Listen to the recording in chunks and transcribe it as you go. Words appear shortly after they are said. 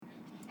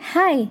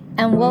Hi,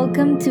 and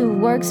welcome to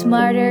Work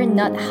Smarter,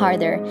 Not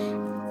Harder,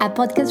 a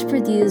podcast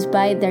produced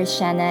by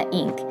Darshana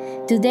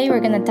Inc. Today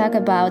we're going to talk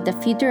about the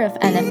future of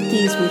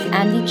NFTs with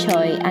Andy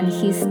Choi and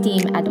his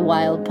team at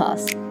Wild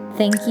Paws.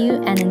 Thank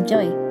you and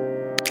enjoy.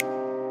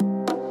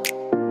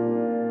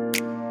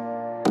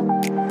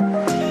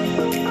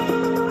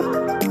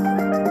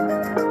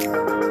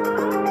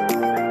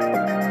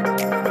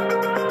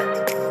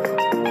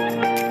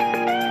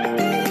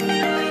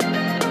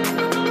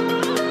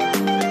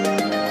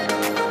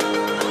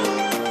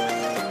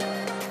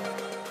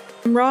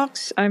 I'm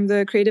Rox. I'm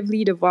the creative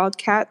lead of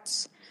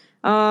Wildcats.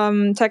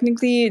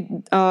 Technically,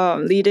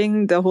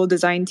 leading the whole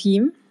design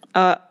team,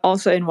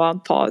 also in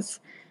Wild Paws.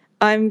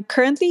 I'm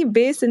currently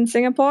based in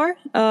Singapore,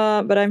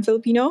 but I'm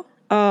Filipino.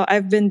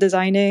 I've been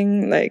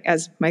designing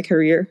as my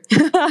career.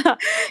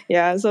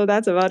 Yeah, so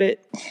that's about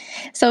it.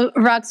 So,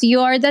 Rox, you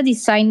are the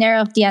designer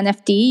of the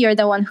NFT. You're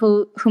the one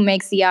who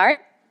makes the art.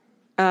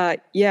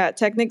 Yeah,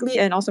 technically,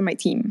 and also my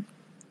team.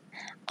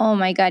 Oh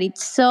my God,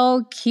 it's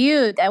so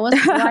cute. I was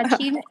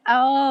watching.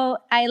 Oh,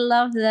 I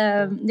love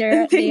them.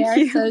 They are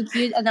you. so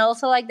cute. And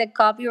also like the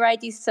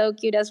copyright is so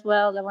cute as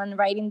well, the one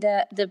writing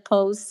the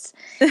posts.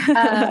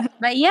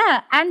 But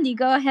yeah, Andy,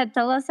 go ahead.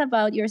 Tell us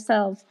about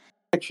yourself.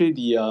 Actually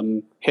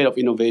the head of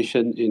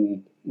innovation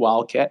in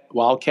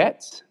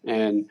Wildcats,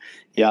 and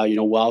yeah,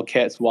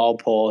 Wildcats, Wild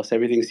Paws,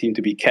 everything seemed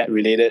to be cat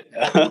related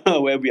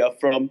where we are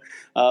from.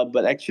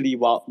 But actually,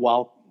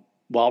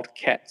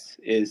 Wildcats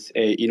is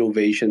a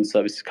innovation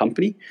services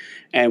company,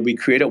 and we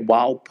created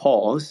Wild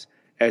Paws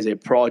as a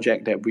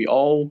project that we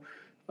all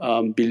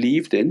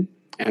believed in,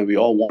 and we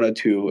all wanted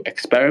to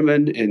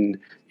experiment in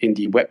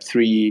the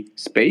Web3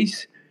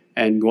 space,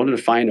 and we wanted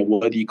to find a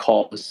worthy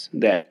cause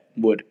that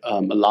would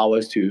allow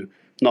us to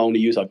not only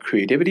use our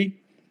creativity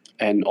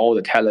and all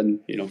the talent,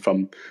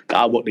 from the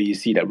artwork that you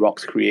see that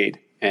Rocks create,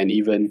 and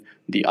even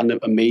the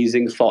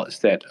amazing thoughts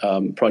that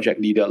project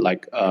leader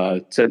like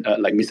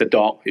Mr.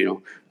 Dog,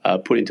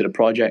 put into the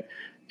project.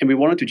 And we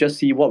wanted to just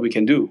see what we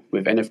can do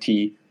with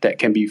NFT that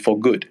can be for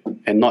good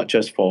and not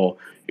just for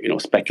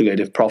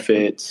speculative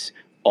profits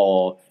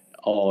or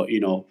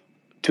to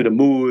the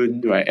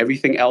moon, right?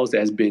 Everything else that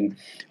has been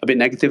a bit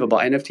negative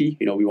about NFT,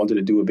 we wanted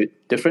to do a bit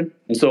different.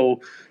 And so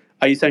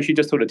I essentially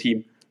just told the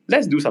team,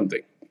 let's do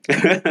something.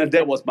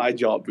 That was my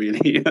job,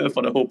 really,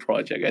 for the whole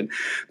project. And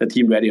the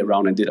team rallied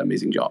around and did an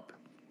amazing job.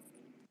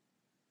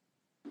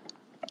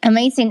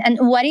 Amazing. And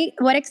what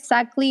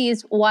exactly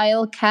is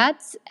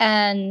Wildcats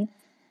and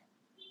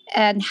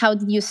how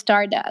did you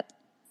start that?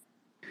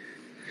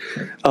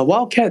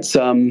 Wildcats,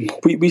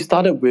 we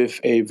started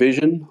with a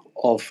vision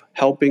of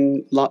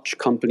helping large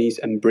companies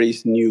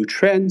embrace new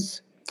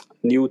trends,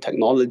 new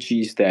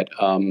technologies that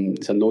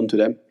is unknown to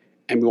them,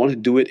 and we want to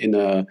do it in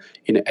an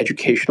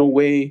educational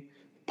way,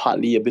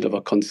 partly a bit of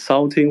a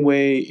consulting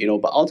way,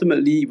 but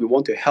ultimately we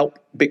want to help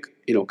big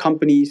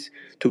companies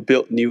to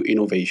build new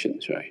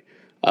innovations, right?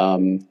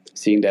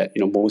 Seeing that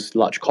most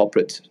large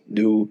corporates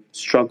do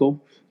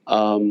struggle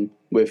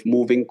with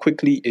moving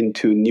quickly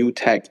into new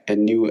tech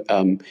and new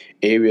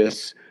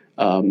areas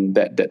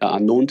that are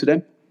unknown to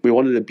them. We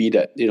wanted to be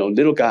that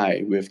little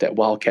guy with that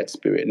wildcat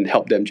spirit and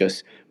help them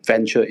just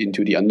venture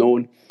into the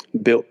unknown,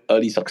 build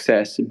early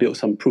success, build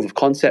some proof of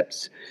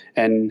concepts,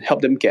 and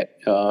help them get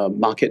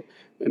market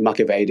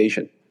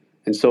validation.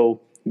 And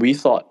so we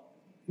thought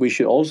we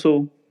should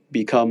also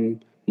become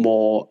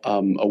more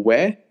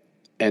aware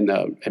and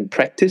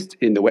practiced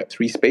in the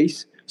Web3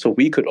 space, so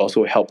we could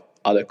also help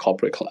other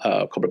corporate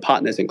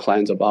partners and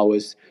clients of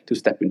ours to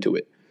step into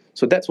it.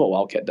 So that's what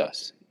Wildcat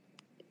does.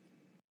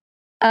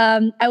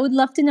 I would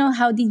love to know,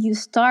 how did you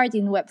start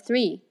in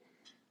Web3?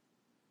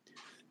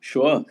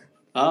 Sure.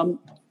 A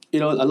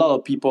lot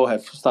of people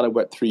have started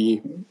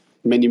Web3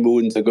 many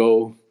moons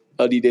ago,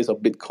 early days of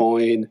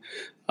Bitcoin,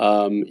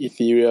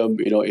 Ethereum,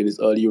 in its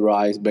early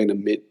rise back in the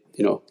mid,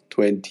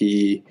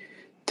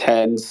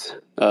 2010s.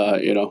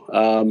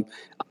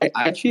 I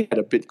actually had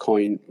a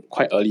Bitcoin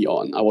quite early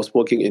on. I was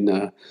working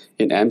in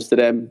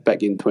Amsterdam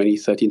back in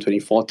 2013,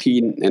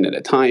 2014, and at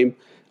the time,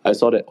 I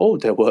saw that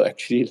there were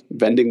actually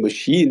vending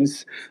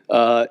machines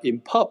in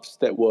pubs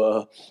that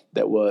were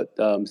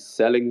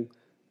selling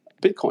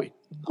Bitcoin.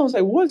 I was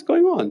like, what's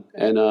going on?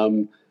 And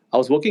I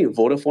was working in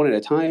Vodafone at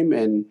the time,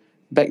 and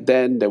back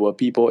then there were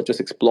people just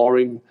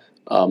exploring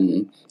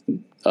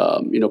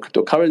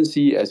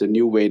cryptocurrency as a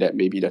new way that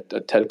maybe the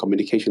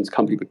telecommunications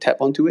company could tap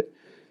onto it.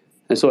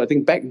 And so I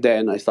think back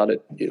then I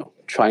started,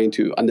 trying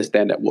to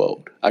understand that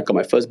world. I got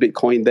my first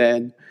Bitcoin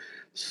then,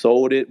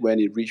 sold it when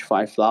it reached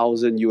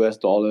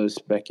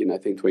 $5,000 back in, I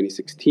think,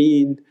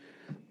 2016.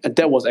 And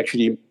that was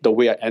actually the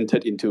way I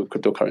entered into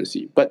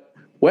cryptocurrency. But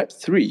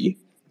Web3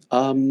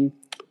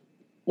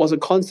 was a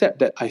concept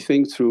that I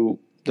think through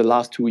the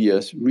last 2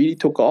 years really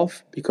took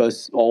off,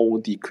 because all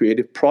the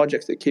creative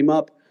projects that came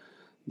up,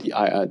 the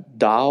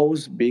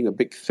DAOs being a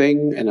big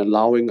thing and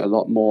allowing a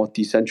lot more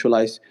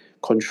decentralized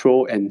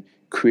control and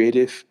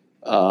creative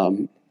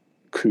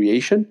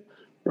creation,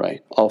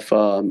 right, of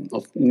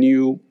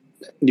new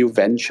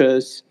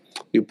ventures,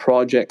 new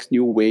projects,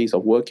 new ways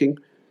of working.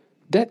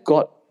 That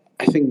got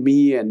I think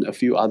me and a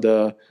few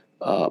other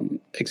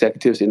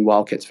executives in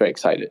Wildcats very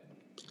excited.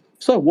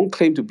 So I won't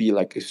claim to be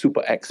like a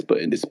super expert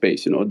in this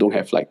space. Don't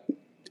have like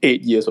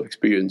 8 years of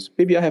experience.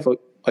 Maybe I have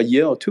a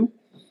year or two,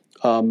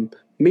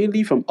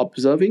 mainly from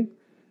observing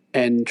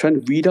and trying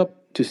to read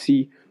up to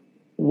see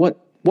what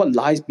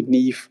lies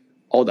beneath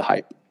all the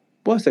hype.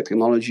 What's the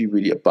technology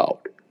really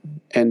about?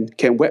 And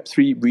can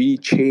Web3 really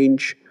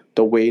change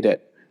the way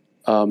that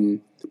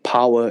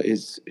power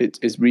is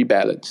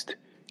rebalanced?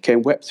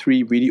 Can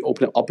Web3 really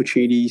open up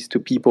opportunities to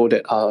people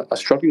that are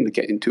struggling to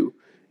get into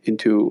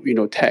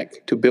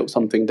tech to build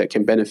something that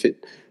can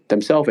benefit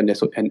themselves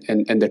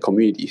and their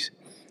communities?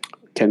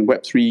 Can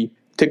Web3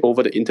 take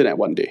over the internet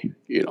one day?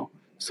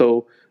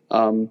 So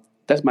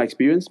that's my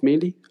experience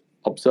mainly,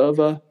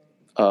 observer,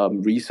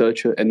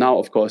 researcher, and now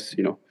of course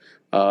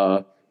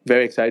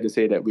very excited to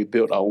say that we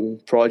built our own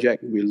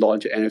project. We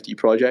launched an NFT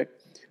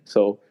project,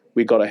 so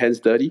we got our hands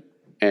dirty,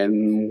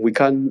 and we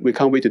can't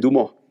wait to do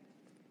more.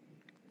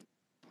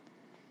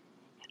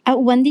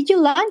 When did you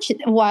launch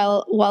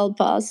Wild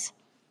Pause?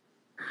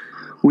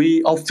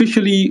 We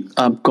officially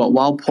got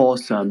Wild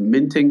Paws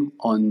minting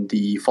on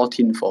the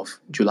 14th of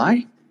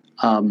July,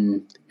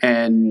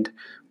 and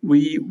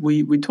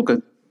we took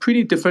a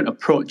pretty different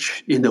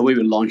approach in the way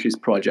we launched this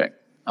project.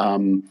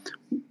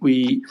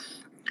 We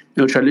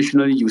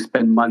traditionally you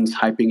spend months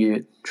hyping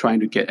it, trying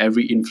to get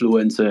every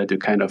influencer to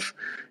kind of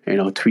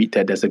tweet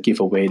that there's a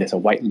giveaway, there's a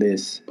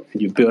whitelist,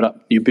 and you build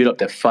up the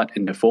FUD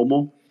and the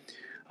FOMO.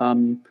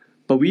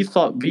 But we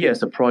thought we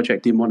as a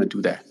project didn't want to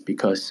do that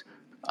because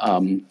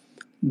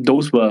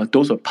those were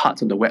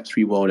parts of the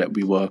Web3 world that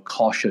we were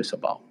cautious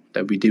about,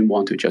 that we didn't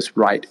want to just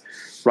ride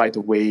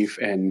the wave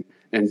and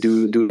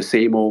do the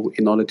same old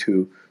in order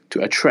to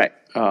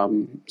attract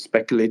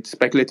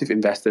speculative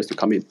investors to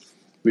come in.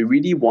 We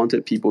really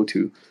wanted people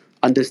to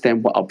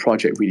understand what our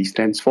project really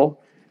stands for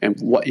and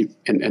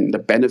and the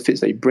benefits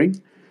they bring.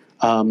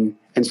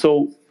 And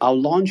so our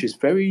launch is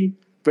very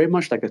very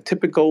much like a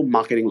typical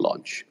marketing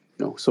launch.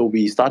 So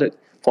we started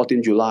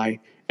 14 July,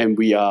 and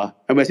and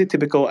when I say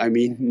typical, I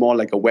mean more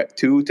like a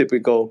Web2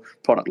 typical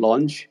product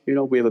launch.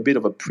 We have a bit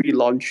of a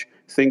pre-launch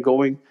thing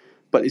going,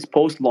 but it's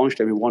post-launch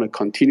that we want to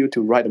continue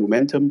to ride the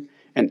momentum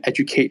and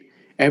educate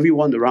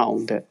everyone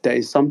around that there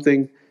is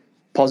something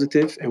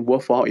positive and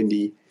worthwhile in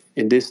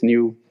this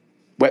new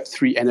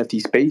Web3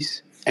 NFT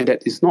space, and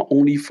that is not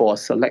only for a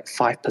select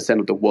 5%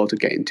 of the world to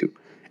get into.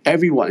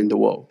 Everyone in the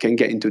world can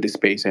get into this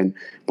space, and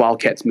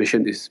Wildcat's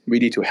mission is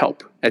really to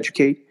help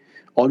educate,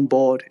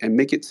 onboard, and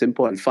make it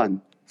simple and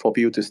fun for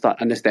people to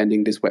start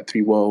understanding this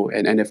Web3 world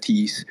and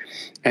NFTs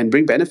and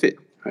bring benefit,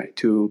 right,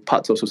 to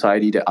parts of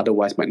society that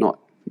otherwise might not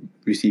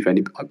receive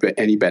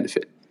any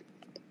benefit.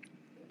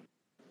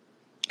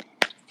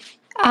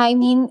 I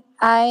mean,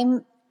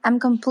 I'm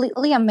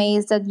completely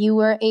amazed that you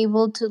were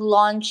able to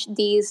launch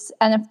this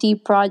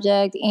NFT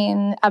project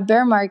in a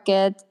bear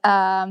market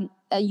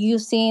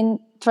using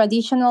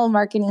traditional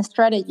marketing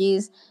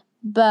strategies,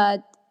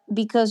 but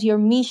because your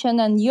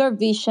mission and your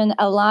vision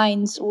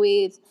aligns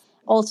with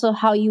also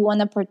how you want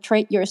to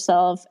portray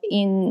yourself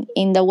in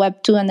the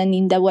Web 2 and then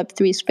in the Web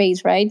 3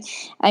 space, right?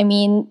 I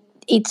mean,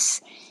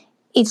 it's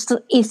is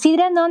it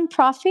a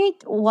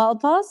non-profit,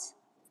 Walpos?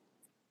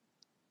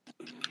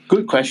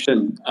 Good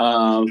question.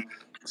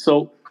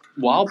 So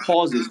Wild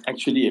Paws is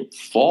actually a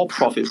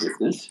for-profit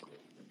business,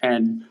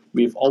 and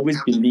we've always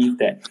believed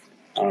that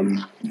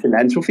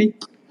philanthropy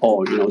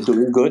or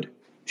doing good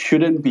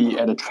shouldn't be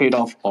at a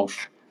trade-off of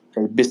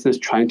a business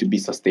trying to be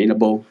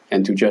sustainable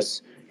and to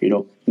just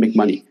make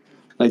money.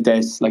 Like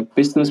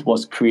business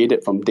was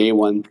created from day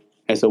one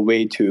as a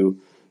way to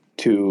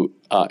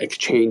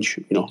exchange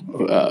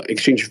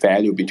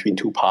value between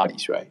two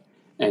parties, right?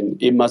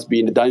 And it must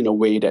be done in a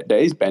way that there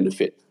is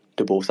benefit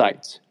to both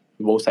sides.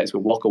 Both sides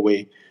will walk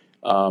away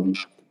um,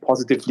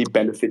 positively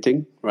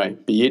benefiting,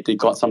 right? Be it they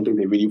got something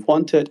they really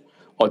wanted,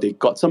 or they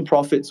got some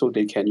profit so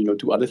they can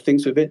do other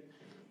things with it.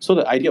 So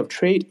the idea of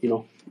trade,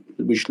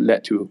 which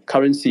led to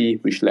currency,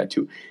 which led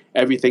to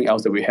everything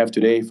else that we have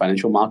today,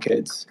 financial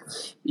markets,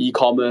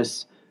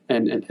 e-commerce,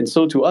 and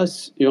so to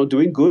us,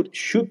 doing good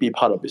should be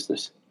part of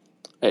business.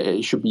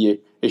 It should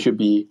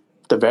be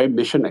the very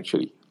mission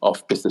actually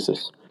of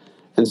businesses.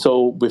 And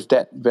so with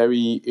that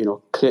very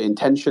clear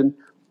intention,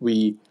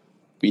 we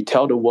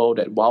tell the world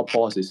that Wild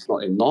Paws is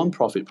not a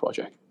non-profit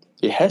project.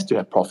 It has to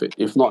have profit.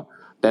 If not,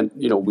 then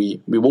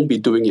we won't be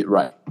doing it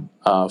right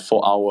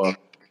for our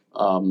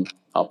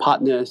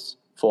partners,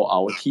 for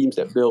our teams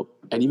that build,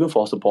 and even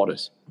for our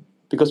supporters,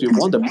 because we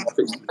want the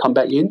profits to come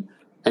back in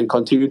and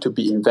continue to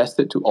be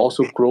invested to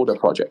also grow the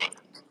project.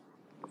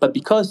 But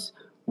because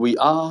we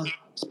are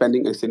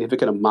spending a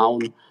significant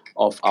amount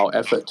of our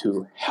effort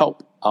to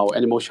help our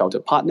animal shelter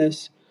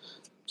partners,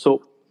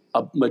 so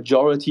a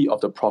majority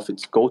of the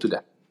profits go to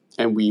them.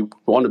 And we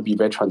want to be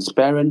very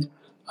transparent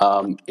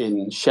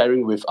in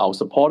sharing with our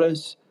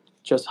supporters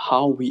just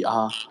how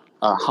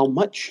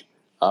much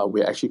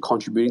we're actually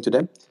contributing to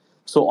them.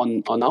 So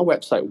on our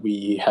website,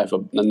 we have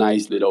a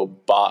nice little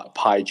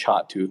pie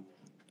chart to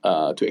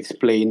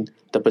explain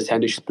the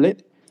percentage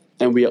split.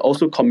 And we are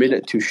also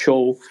committed to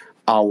show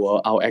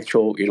our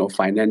actual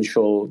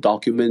financial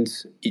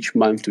documents each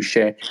month to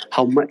share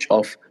how much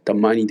of the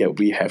money that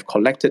we have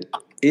collected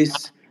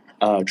is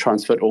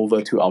transferred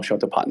over to our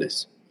shelter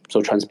partners.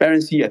 So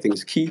transparency, I think,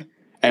 is key,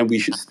 and we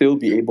should still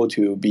be able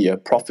to be a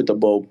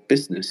profitable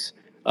business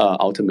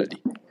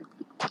ultimately.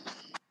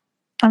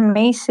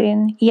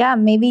 Amazing. Yeah,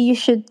 maybe you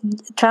should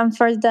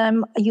transfer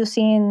them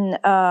using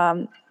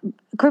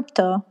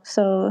crypto.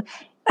 So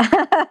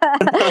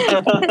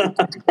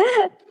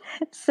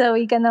so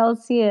we can all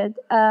see it.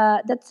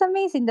 That's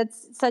amazing.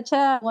 That's such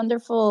a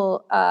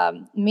wonderful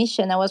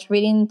mission. I was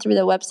reading through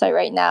the website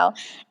right now,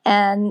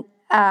 and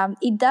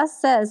it does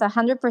says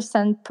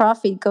 100%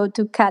 profit go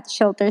to cat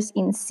shelters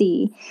in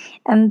sea,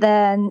 and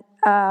then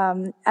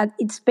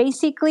it's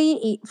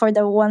basically for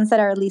the ones that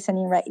are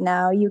listening right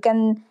now. You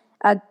can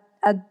uh,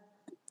 uh,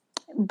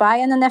 buy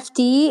an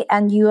NFT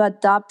and you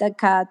adopt a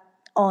cat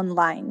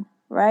online,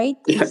 right?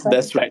 Yeah, It's like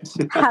that's right.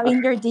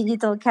 having your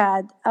digital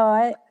cat.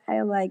 Oh,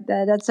 I like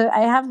that. That's so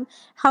I have.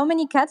 How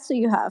many cats do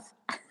you have?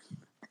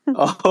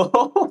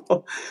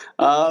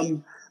 Oh,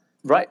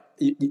 right.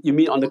 You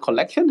mean on the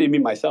collection? You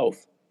mean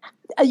myself?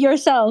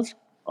 Yourself,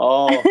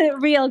 Oh,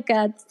 real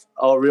cats.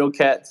 oh, real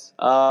cats.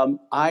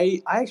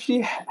 I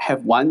actually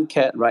have one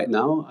cat right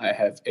now. I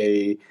have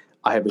a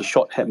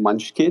short haired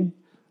munchkin,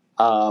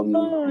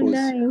 Oh, who's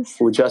nice.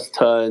 who just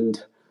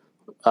turned.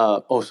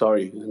 Oh,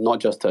 sorry, not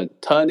just turned.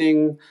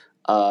 Turning.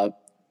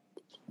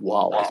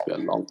 Wow, it's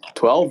been a long.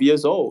 12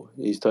 years old.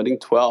 He's turning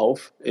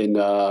 12 in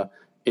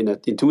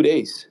 2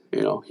 days.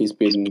 He's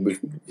been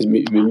with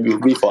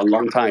me for a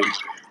long time,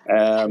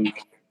 um,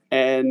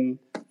 and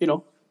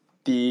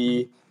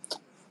the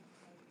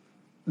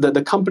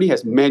the company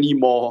has many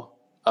more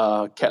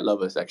cat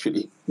lovers,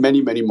 actually.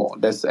 Many more.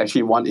 There's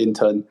actually one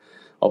intern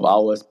of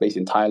ours based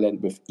in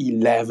Thailand with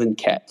 11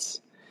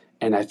 cats.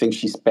 And I think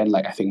she spent,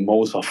 like, I think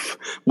most of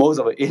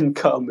her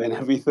income and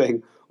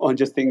everything on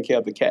just taking care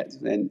of the cats.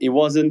 And it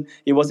wasn't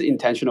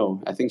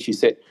intentional. I think she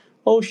said,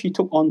 oh, she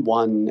took on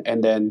one,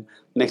 and then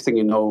next thing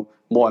you know,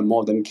 more and more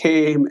of them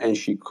came, and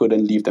she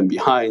couldn't leave them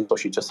behind, so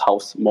she just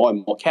housed more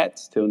and more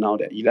cats till now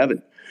they're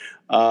 11.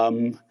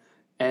 Um,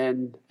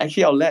 and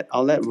actually, I'll let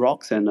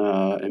Rox and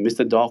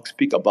Mr. Dog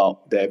speak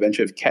about their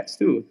adventure with cats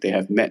too. They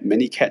have met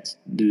many cats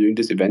during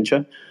this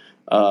adventure.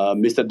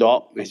 Mr.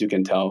 Dog, as you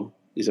can tell,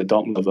 is a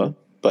dog lover,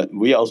 but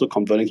we are also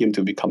converting him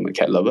to become a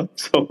cat lover.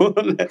 So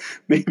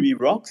maybe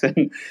Rox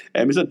and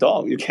Mr.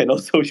 Dog, you can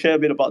also share a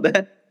bit about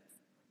that.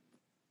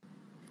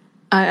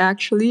 I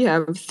actually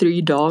have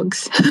three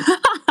dogs,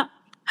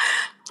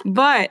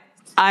 but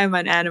I'm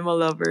an animal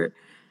lover.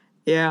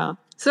 Yeah.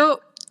 So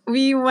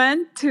we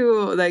went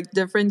to like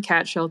different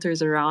cat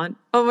shelters around.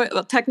 Oh,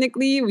 well,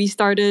 technically, we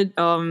started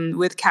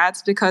with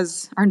cats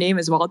because our name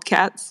is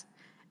Wildcats.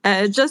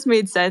 And it just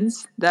made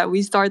sense that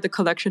we start the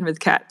collection with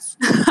cats.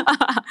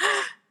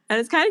 And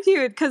it's kind of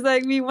cute because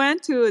like we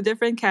went to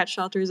different cat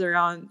shelters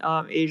around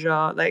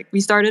Asia. Like we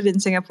started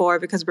in Singapore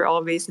because we're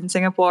all based in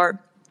Singapore.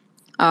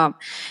 Um,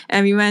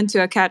 and we went to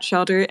a cat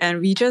shelter and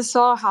we just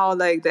saw how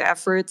like the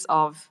efforts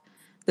of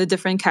the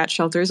different cat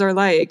shelters are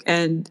like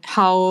and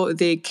how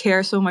they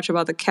care so much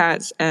about the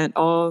cats and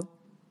all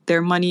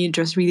their money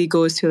just really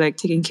goes to like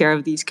taking care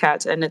of these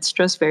cats and it's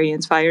just very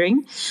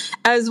inspiring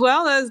as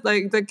well as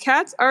like the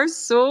cats are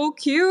so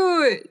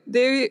cute.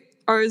 They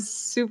are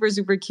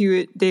super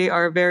cute. They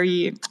are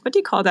very, what do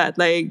you call that,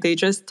 like they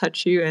just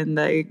touch you and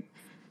like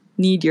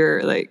need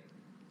your like,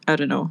 I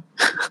don't know,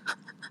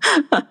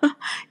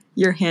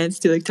 your hands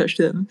to like touch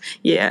them.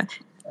 Yeah,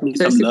 Need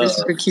they're some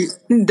super love. cute.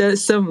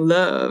 There's some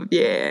love.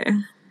 Yeah.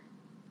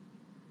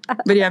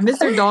 But yeah,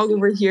 Mr. Dog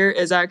over here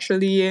is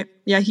actually,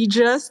 yeah, he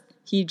just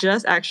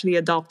actually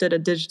adopted a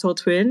digital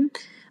twin.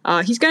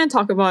 He's gonna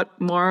talk about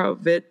more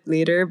of it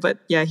later, but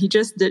yeah, he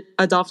just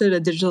adopted a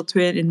digital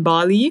twin in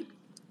Bali,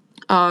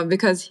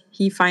 because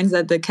he finds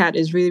that the cat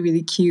is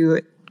really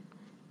cute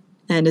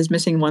and is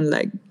missing one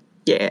leg.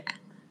 Yeah,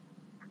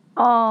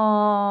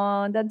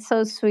 Oh, that's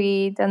so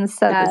sweet and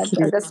sad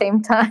super at cute. the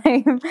same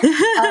time.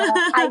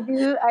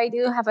 I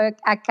do have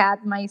a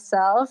cat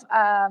myself.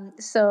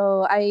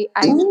 So I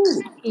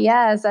Ooh.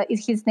 yes,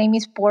 his name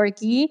is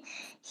Porky.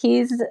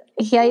 He's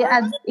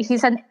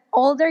an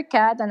older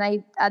cat, and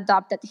I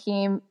adopted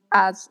him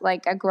as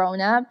like a grown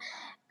up.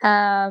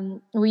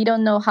 We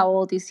don't know how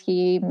old is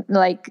he.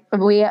 Like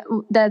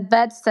the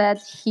vet said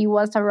he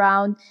was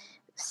around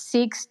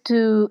 4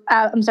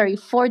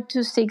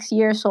 to 6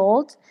 years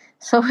old.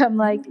 So I'm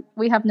like,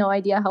 we have no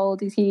idea how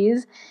old he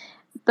is.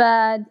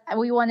 But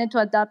we wanted to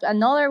adopt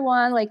another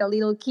one, like a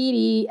little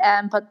kitty,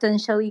 and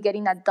potentially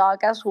getting a dog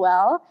as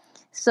well.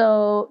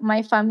 So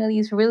my family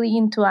is really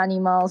into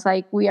animals.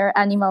 Like we are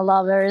animal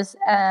lovers,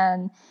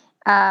 and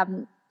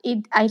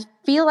I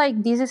feel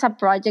like this is a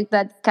project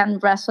that can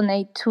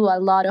resonate to a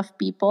lot of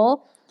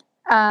people.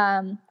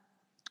 Um,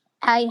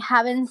 I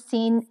haven't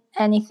seen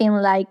anything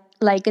like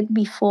it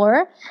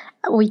before,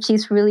 which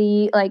is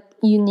really like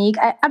unique.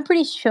 I'm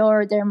pretty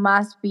sure there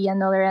must be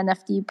another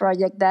NFT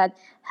project that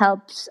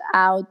helps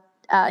out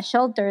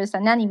shelters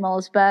and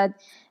animals, but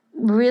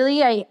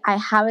really I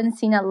haven't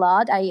seen a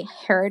lot. I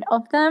heard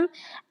of them,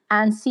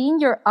 and seeing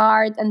your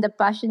art and the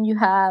passion you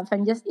have,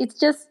 and just it's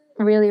just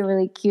really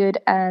really cute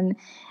and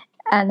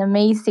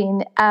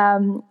amazing.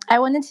 I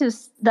wanted to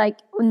like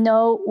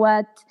know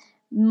what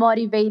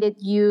motivated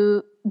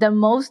you the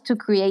most to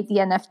create the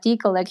NFT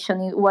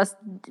collection. Was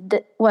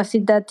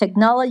it the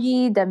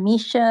technology, the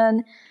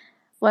mission?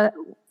 What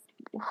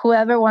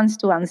whoever wants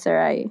to answer,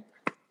 I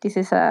this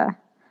is a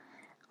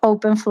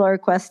open floor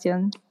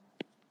question.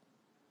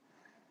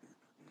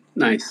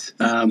 Nice.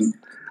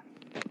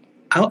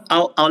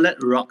 I'll let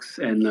Rox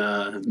and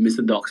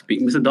Mr. Dog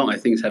speak. Mr. Dog, I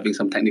think, is having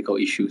some technical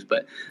issues,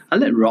 but I'll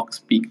let Rox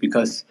speak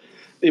because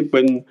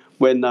when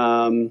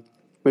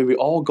we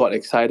all got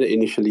excited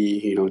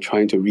initially,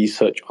 trying to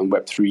research on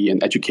Web3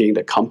 and educating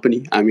the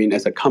company. I mean,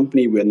 as a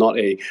company, we're not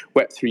a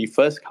Web3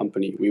 first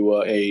company. We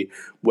were a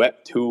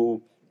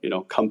Web2,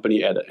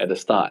 company at the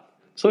start.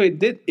 So it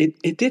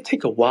did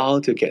take a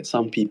while to get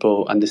some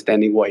people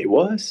understanding what it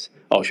was,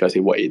 or should I say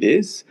what it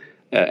is,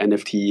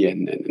 NFT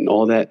and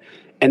all that,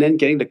 and then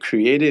getting the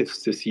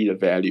creatives to see the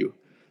value.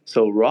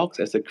 So Rox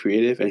as a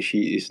creative, and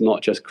she is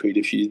not just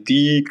creative, she's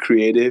the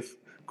creative,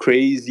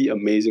 crazy,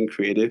 amazing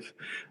creative,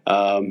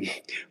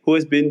 who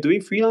has been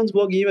doing freelance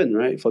work even,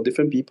 right, for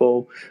different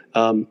people.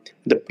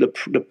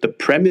 The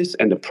premise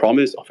and the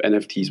promise of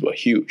NFTs were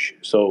huge.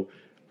 So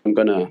I'm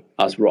gonna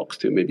ask Rox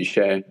to maybe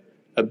share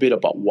a bit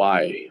about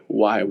why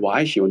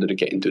she wanted to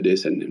get into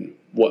this, and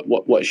what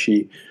was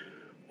she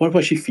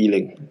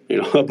feeling,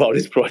 about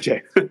this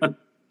project.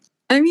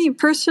 I mean,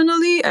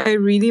 personally, I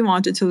really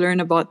wanted to learn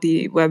about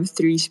the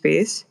Web3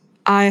 space.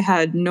 I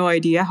had no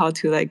idea how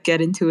to like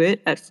get into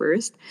it at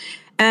first.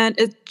 And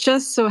it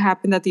just so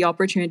happened that the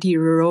opportunity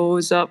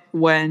rose up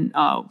when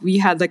we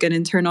had like an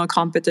internal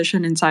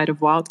competition inside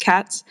of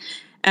Wildcats.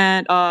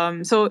 And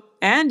so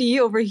Andy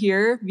over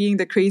here, being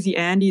the crazy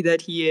Andy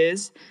that he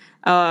is,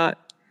 uh,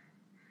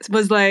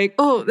 was like,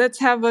 oh, let's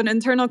have an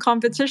internal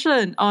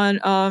competition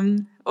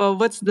on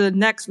what's the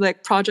next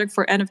like project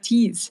for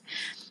NFTs.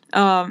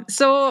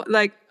 So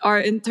like our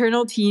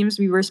internal teams,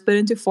 we were split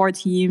into 4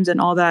 teams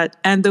and all that.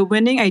 And the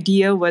winning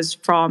idea was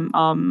from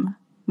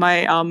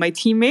my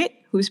teammate,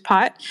 who's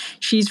Pat.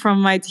 She's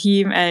from my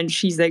team, and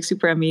she's like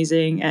super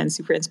amazing and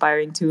super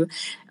inspiring too.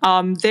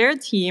 Their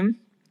team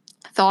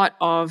thought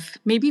of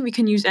maybe we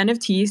can use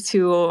NFTs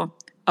to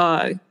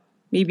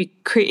maybe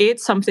create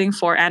something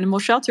for animal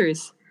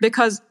shelters,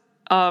 because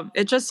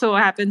it just so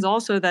happens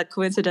also that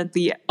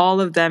coincidentally all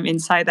of them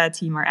inside that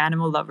team are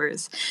animal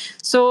lovers.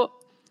 So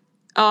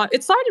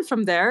it started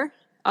from there,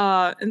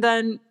 and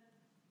then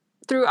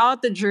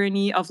throughout the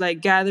journey of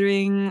like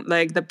gathering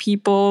like the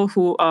people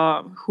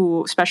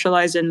who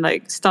specialize in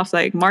like stuff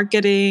like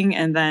marketing,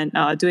 and then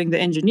doing the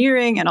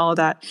engineering and all of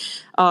that,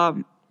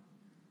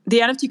 the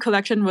NFT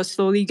collection was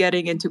slowly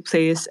getting into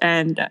place.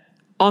 And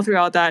all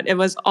throughout that, it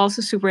was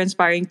also super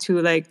inspiring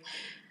to like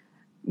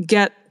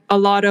get a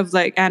lot of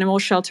like animal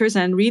shelters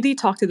and really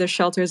talk to the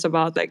shelters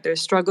about like their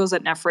struggles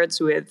and efforts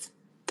with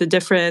the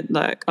different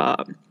like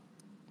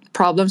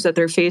problems that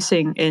they're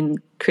facing in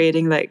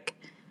creating like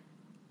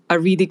a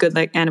really good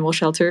like animal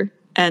shelter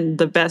and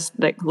the best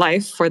like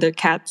life for their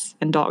cats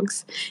and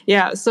dogs.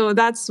 Yeah, so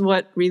that's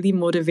what really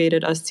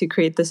motivated us to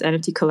create this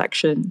NFT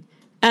collection.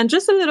 And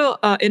just a little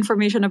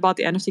information about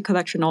the NFT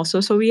collection also.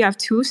 So we have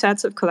 2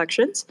 sets of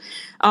collections.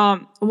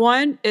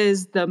 One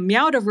is the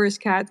Meowdaverse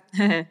cat,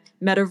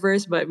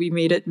 metaverse, but we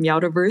made it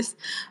Meowdaverse.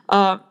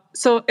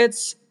 So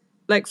it's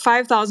like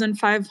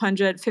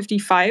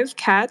 5,555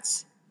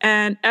 cats,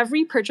 and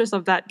every purchase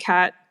of that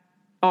cat,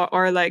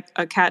 or like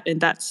a cat in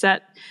that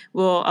set,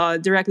 will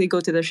directly go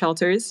to the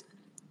shelters.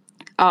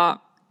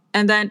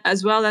 And then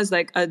as well as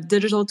like a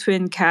digital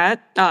twin cat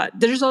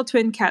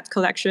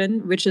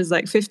collection, which is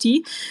like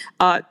 50,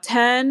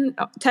 10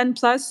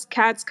 plus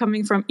cats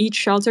coming from each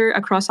shelter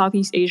across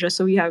Southeast Asia.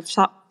 So we have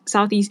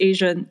Southeast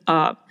Asian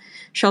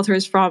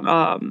shelters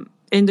from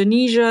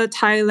Indonesia,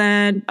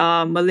 Thailand,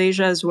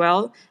 Malaysia as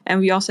well. And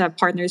we also have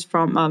partners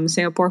from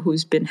Singapore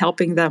who's been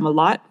helping them a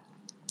lot.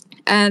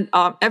 And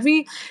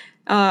every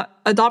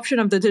adoption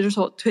of the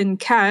digital twin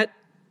cat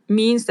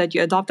means that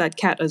you adopt that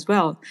cat as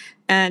well.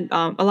 And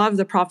a lot of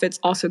the profits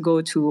also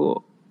go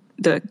to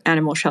the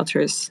animal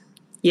shelters.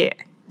 Yeah.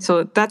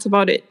 So that's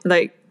about it.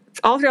 Like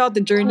all throughout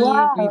the journey,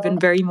 we've been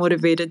very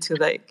motivated to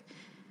like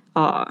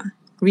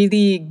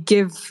really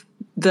give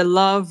the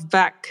love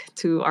back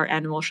to our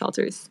animal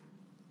shelters.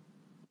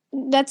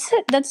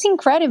 That's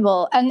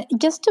incredible. And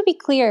just to be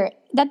clear,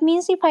 that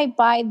means if I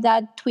buy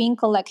that twin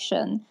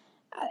collection,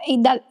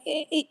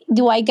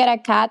 do I get a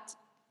cat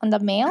on the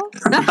mail?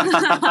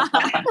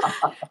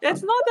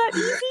 It's not that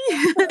easy.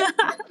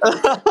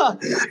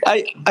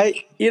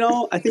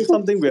 I think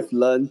something we've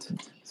learned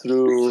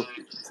through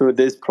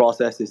this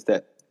process is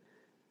that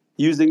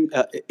using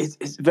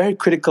it's very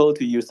critical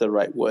to use the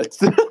right words.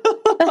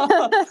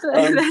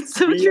 That's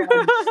so we true.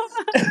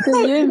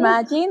 Could you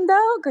imagine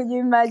though? Could you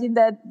imagine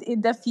that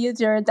in the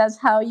future that's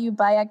how you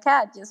buy a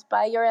cat? Just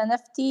buy your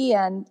NFT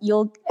and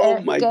you'll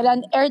Oh my! get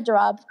an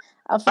airdrop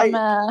from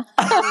I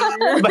a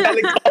from a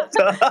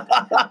helicopter.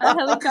 a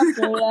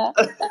helicopter. Yeah.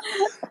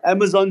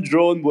 Amazon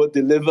drone will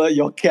deliver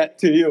your cat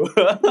to you.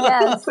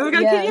 Yes. Oh my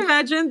god, can you Yes.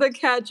 imagine the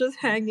cat just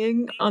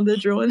hanging on the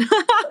drone?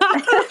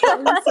 That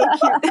would be so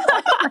cute.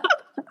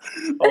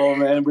 Oh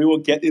man, we will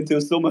get into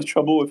so much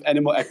trouble with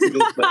animal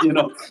activists, but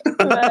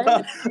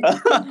Right.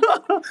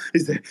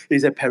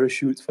 is there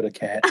parachutes for the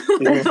cat?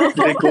 Do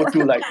they go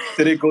through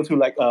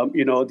like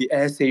the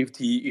air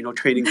safety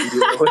training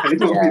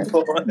video Yes.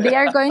 before? They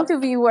are going to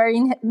be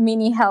wearing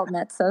mini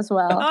helmets as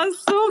well. Oh,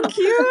 so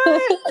cute.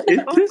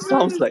 Oh This my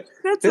sounds god, like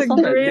that's this a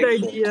sounds like great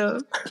next idea.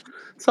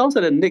 sounds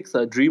like the next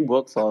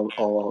DreamWorks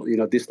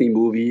or Disney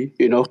movie,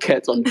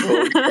 cats on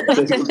drones.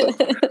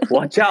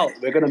 Watch out,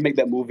 we're gonna make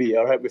that movie,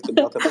 all right, with the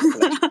Metaverse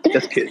Collection.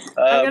 Just kidding.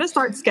 I'm gonna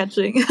start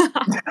sketching.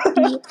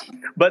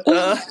 But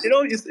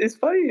it's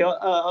funny,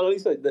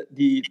 Annalisa,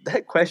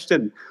 that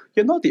question.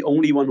 You're not the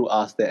only one who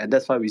asked that, and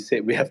that's why we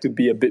said we have to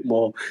be a bit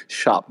more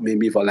sharp,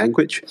 maybe for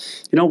language.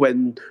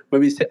 When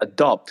we say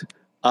adopt,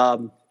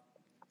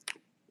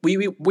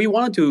 we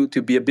wanted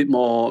to be a bit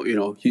more,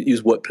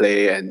 use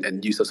wordplay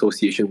and use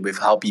association with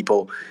how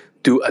people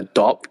do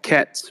adopt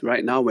cats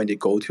right now when they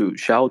go to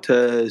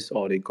shelters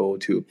or they go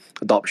to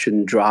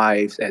adoption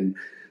drives, and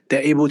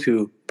they're able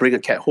to bring a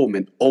cat home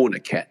and own a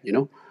cat.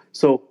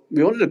 So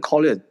we wanted to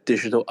call it a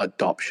digital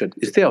adoption.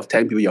 Instead of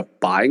telling people you're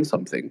buying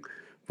something,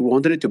 we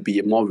wanted it to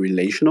be more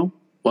relational,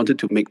 wanted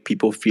to make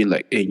people feel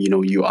like, hey,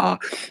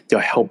 you're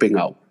helping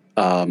out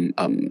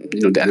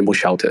the animal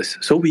shelters.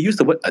 So we use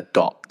the word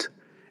adopt.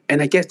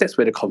 And I guess that's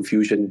where the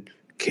confusion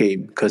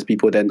came, because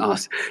people then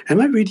ask, "Am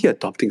I really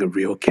adopting a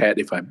real cat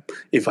if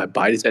I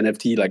buy this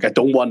NFT? Like, I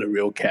don't want a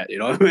real cat,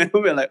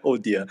 We're like, oh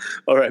dear.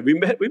 All right, we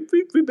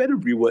better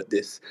reword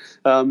this.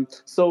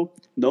 So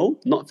no,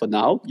 not for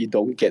now. You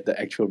don't get the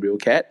actual real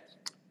cat.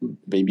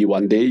 Maybe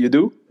one day you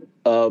do.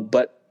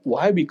 But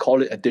why we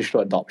call it a digital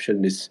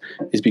adoption is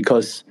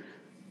because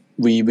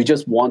we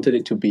just wanted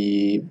it to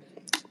be.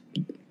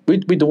 We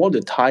don't want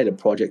to tie the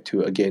project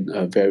to, again,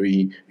 a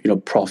very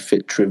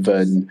profit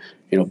driven,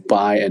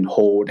 buy and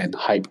hold and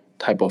hype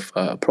type of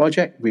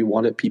project. We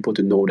wanted people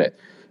to know that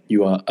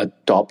you are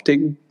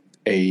adopting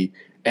a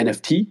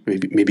NFT.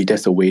 Maybe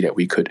that's a way that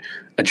we could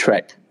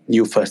attract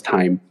new first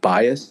time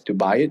buyers to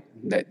buy it.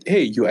 That,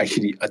 hey, you're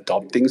actually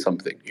adopting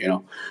something,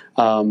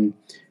 and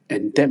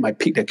that might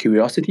pique their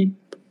curiosity,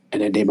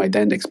 and then they might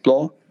then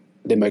explore.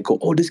 They might go,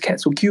 oh, this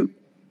cat's so cute,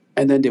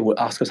 and then they would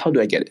ask us, how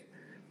do I get it?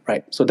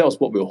 Right. So that was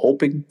what we were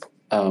hoping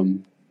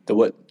the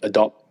word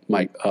adopt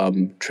might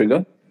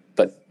trigger.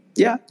 But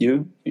yeah,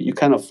 you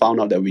kind of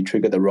found out that we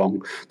triggered the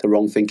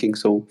wrong thinking.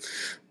 So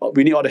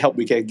we need all the help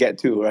we can get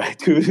to, right,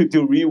 to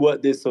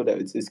reword this so that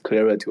it's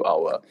clearer to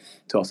our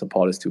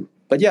supporters too.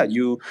 But yeah,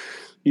 you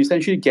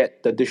essentially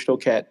get the digital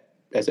cat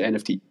as an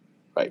NFT,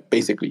 right?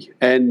 Basically.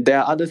 And there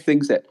are other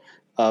things that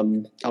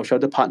our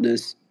shelter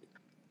partners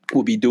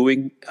will be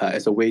doing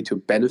as a way to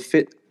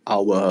benefit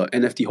our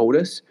NFT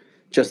holders.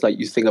 Just like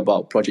you think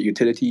about project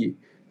utility,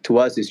 to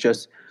us, it's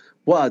just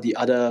what are the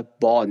other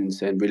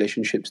bonds and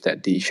relationships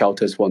that the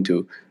shelters want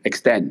to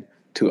extend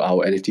to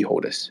our NFT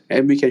holders.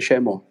 And we can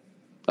share more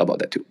about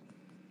that too.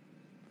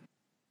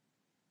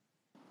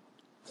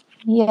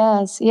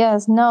 Yes,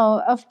 yes,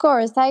 no, of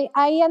course. I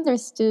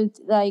understood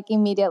like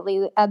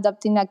immediately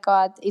adopting a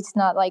cat. It's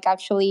not like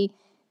actually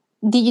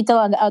digital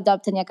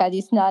adopting a cat.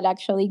 It's not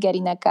actually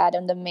getting a cat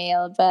on the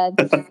mail, but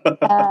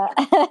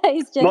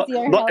it's just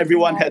you're Not helping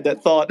everyone out. had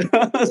that thought.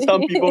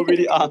 Some people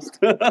really asked.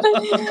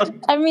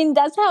 I mean,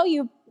 that's how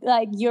you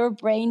like your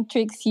brain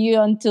tricks you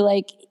onto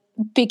like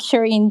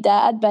picturing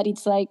that, but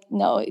it's like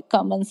no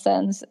common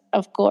sense.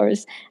 Of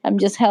course, I'm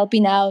just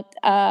helping out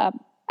a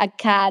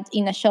cat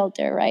in a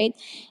shelter, right?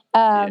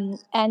 Yeah.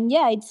 And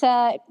yeah, it's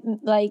a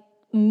like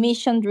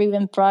mission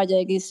driven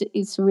project.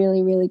 It's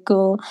really really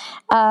cool.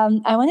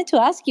 I wanted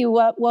to ask you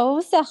what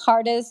was the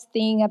hardest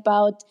thing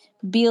about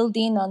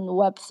building on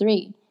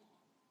Web3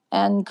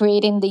 and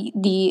creating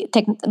the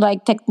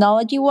like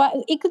technology. What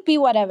it could be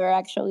whatever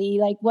actually,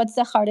 like what's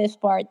the hardest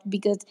part?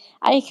 Because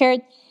I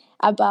heard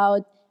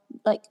about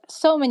like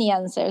so many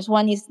answers.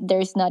 One is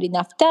there's not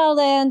enough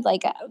talent,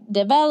 like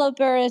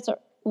developers, or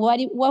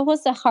what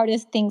was the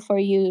hardest thing for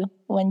you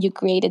when you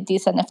created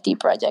this NFT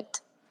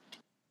project?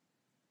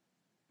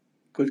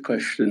 Good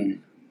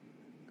question.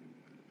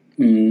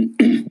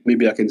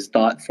 Maybe I can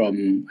start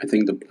from, I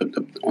think,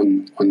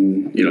 on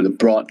the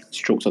broad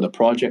strokes of the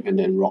project, and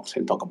then Rox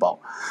can talk about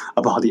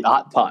the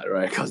art part,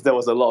 right? Because there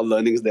was a lot of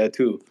learnings there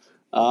too.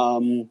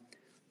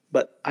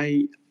 But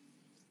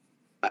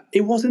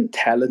it wasn't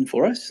talent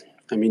for us.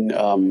 I mean,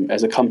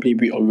 as a company,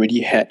 we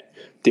already had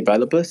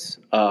developers,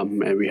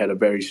 and we had a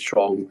very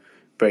strong,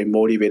 very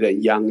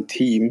motivated young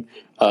team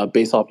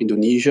based off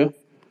Indonesia.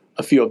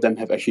 a few of them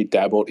have actually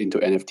dabbled into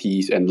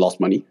NFTs and lost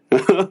money.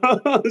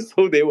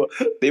 So they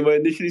were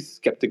initially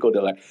skeptical.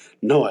 They're like,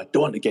 "No, I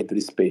don't want to get into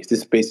this space.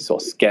 This space is for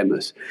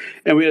scammers."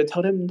 And we had to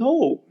tell them,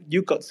 "No,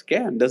 you got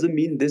scammed. Doesn't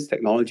mean this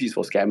technology is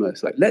for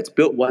scammers. Like, let's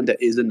build one that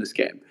isn't a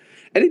scam."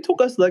 And it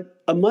took us like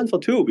a month or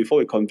two before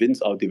we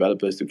convinced our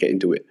developers to get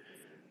into it.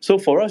 So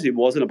for us, it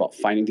wasn't about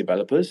finding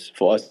developers.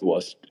 For us, it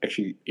was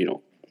actually,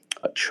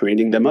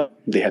 training them up.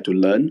 They had to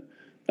learn.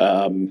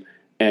 Um,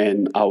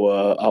 and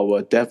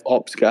our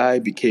DevOps guy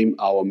became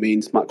our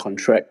main smart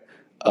contract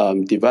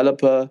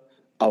developer.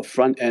 Our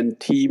front end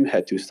team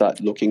had to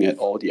start looking at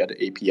all the other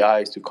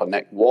APIs to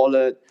connect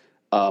wallet,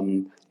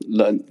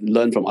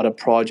 learn from other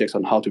projects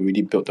on how to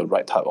really build the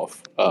right type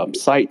of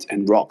site.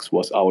 And Rox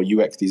was our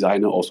UX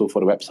designer also for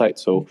the website.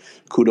 So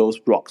kudos,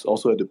 Rox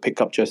also had to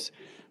pick up just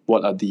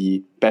what are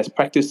the best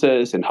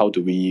practices and how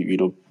do we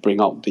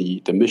bring out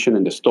the mission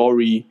and the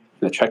story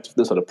and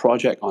attractiveness of the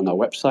project on our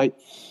website.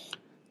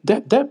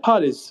 That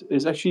part is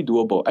actually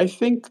doable. I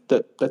think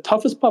that the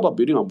toughest part about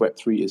building on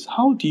Web3 is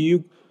how do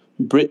you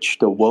bridge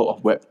the world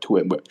of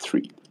Web2 and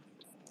Web3.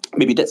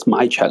 Maybe that's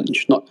my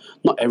challenge, not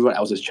everyone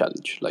else's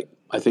challenge. Like,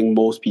 I think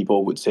most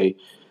people would say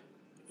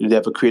they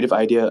have a creative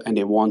idea and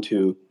they want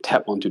to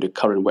tap onto the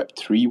current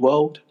Web3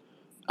 world.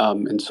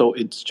 And so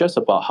it's just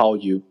about how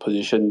you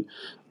position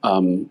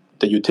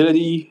the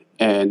utility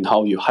and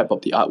how you hype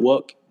up the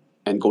artwork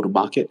and go to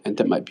market. And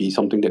that might be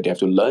something that they have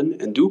to learn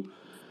and do.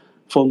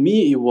 For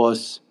me, it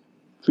was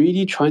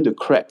really trying to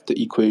crack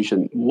the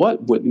equation.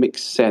 What would make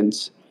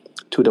sense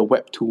to the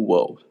Web2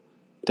 world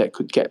that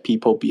could get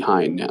people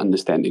behind and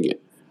understanding it?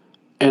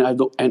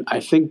 And I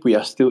think we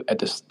are still at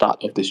the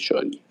start of this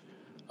journey.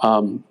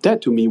 That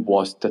to me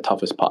was the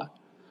toughest part.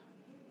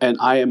 And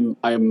I'm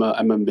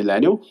a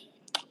millennial,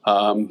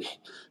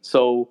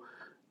 so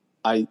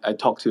I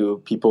talk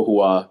to people who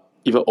are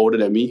even older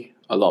than me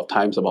a lot of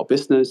times about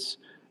business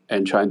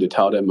and trying to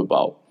tell them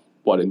about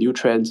what are new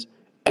trends,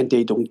 and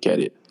they don't get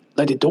it.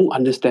 Like, they don't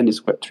understand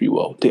this Web3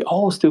 world. They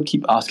all still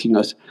keep asking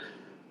us,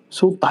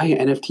 so buying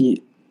an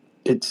NFT,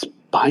 it's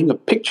buying a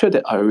picture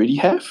that I already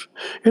have,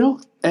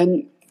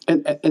 and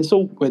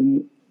so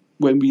when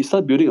we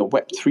start building a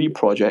Web3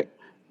 project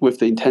with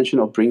the intention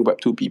of bringing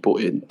Web2 people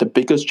in, the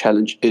biggest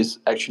challenge is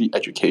actually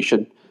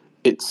education.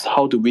 It's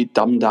how do we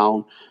dumb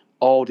down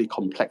all the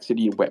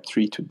complexity in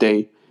Web3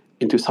 today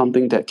into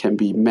something that can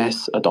be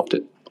mass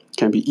adopted,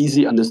 can be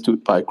easily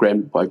understood by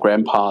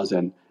grandpas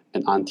and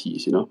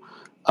aunties.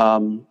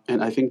 And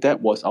I think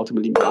that was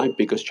ultimately my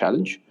biggest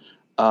challenge.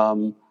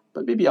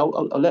 But maybe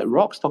I'll let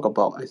Rox talk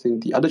about, I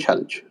think, the other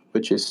challenge,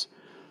 which is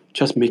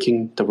just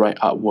making the right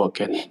artwork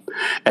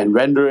and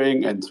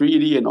rendering and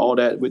 3D and all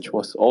that, which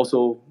was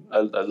also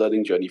a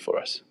learning journey for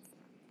us.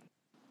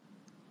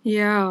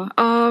 Yeah.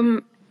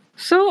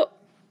 So,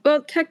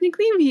 well,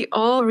 technically, we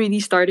all really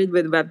started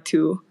with Web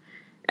 2.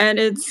 And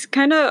it's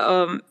kind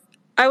of,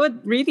 I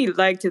would really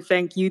like to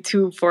thank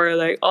YouTube for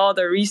like all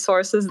the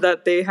resources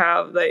that they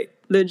have. Like,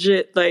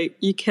 legit, like,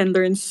 you can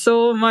learn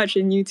so much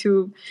in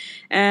YouTube.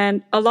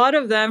 And a lot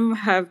of them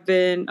have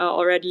been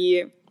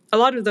already, a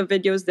lot of the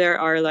videos there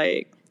are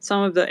like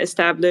some of the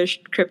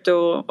established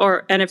crypto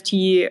or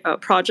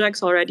NFT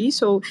projects already.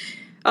 So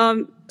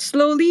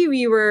slowly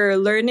we were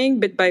learning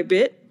bit by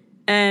bit,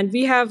 and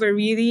we have a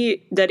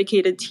really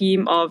dedicated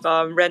team of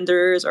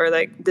renderers or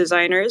like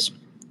designers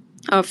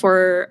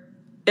for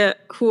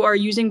who are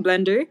using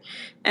Blender.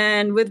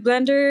 And with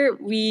Blender,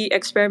 we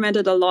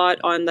experimented a lot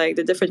on like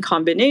the different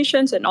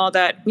combinations and all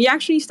that. We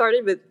actually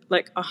started with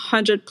like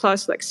 100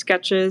 plus like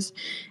sketches,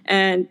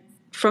 and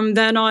from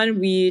then on,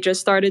 we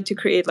just started to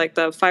create like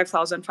the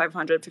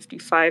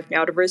 5,555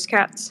 Meowverse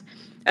cats,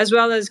 as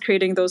well as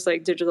creating those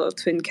like digital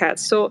twin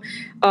cats. So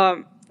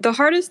the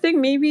hardest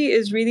thing maybe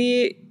is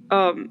really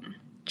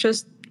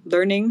just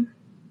learning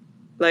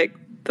like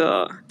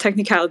the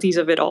technicalities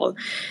of it all.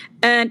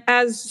 And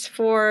as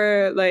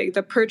for like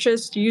the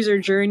purchase user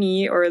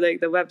journey or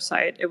like the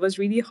website, it was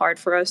really hard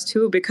for us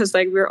too, because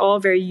like we're all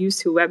very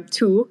used to Web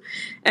 2.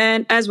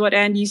 And as what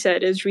Andy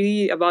said, is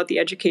really about the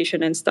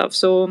education and stuff.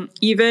 So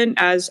even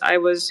as I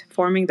was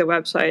forming the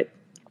website,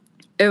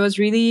 it was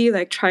really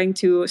like trying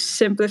to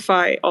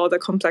simplify all the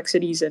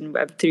complexities in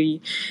Web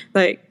 3.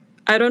 Like,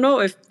 I don't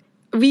know if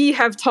we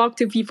have talked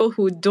to people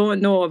who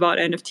don't know about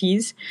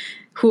NFTs,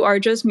 who are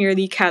just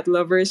merely cat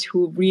lovers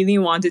who really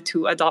wanted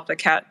to adopt a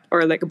cat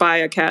or like buy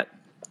a cat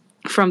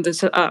from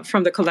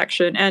the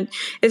collection. And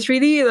it's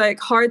really like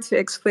hard to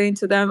explain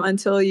to them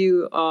until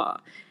you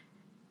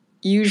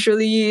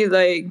usually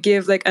like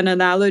give like an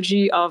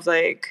analogy of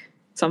like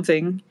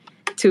something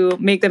to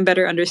make them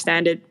better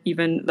understand it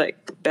even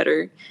like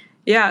better.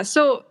 Yeah,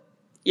 so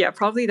yeah,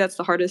 probably that's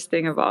the hardest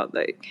thing about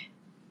like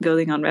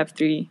building on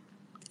Web3,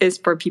 is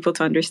for people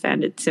to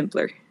understand it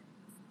simpler.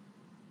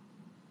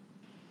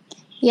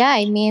 Yeah,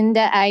 I mean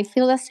that I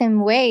feel the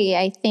same way.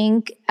 I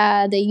think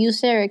the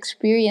user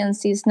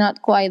experience is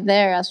not quite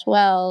there as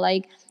well.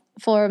 Like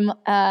for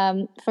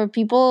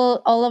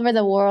people all over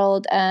the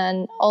world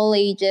and all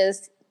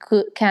ages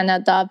can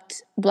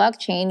adopt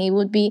blockchain.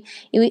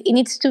 It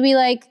needs to be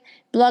like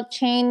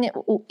blockchain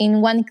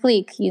in one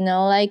click,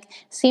 like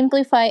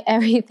simplify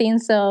everything.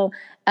 So,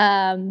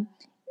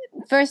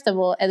 first of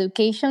all,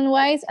 education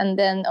wise, and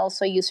then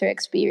also user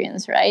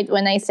experience, right?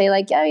 When I say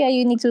like, yeah,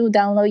 you need to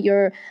download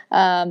your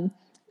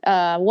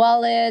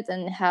wallet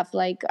and have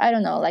like, I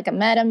don't know, like a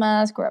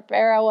MetaMask or a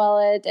Para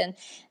wallet, and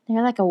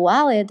they're like, a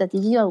wallet, a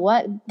digital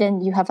what?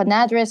 Then you have an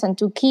address and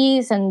two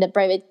keys and the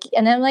private key.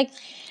 And I'm like,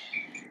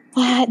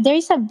 there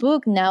is a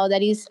book now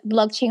that is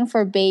blockchain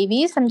for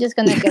babies. I'm just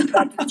gonna get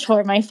that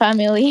for my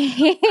family.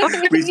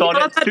 We saw Oh,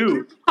 that that's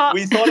too. hot.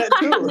 We saw that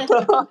too.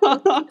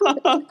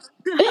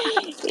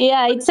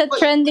 Yeah, it's a It's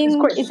trending.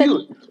 quite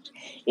cute.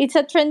 It's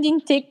a trending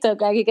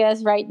TikTok, I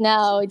guess, right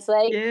now. It's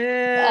like,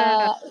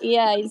 Yeah.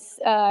 yeah, it's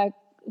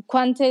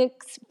quantum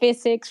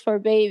physics for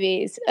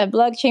babies, a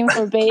blockchain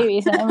for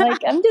babies, and I'm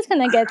like, I'm just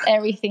gonna get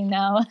everything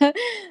now.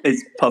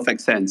 It's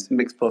perfect sense.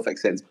 Makes perfect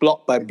sense.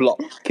 Block by block.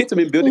 Kids have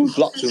been building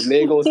blocks with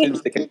Lego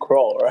since they can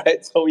crawl,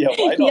 right? So yeah,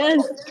 why not?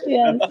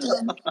 Yes,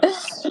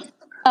 yes.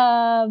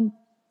 Um,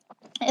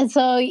 And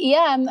so,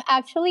 yeah, I'm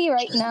actually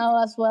right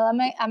now as well.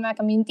 I'm a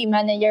community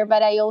manager,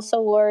 but I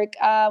also work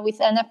with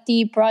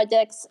NFT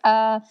projects.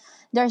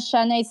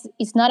 Darshana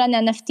is not an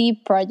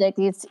NFT project.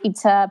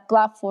 It's a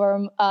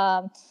platform.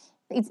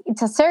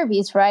 It's a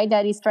service, right?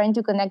 That is trying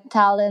to connect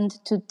talent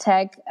to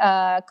tech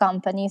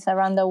companies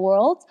around the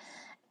world.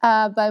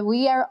 But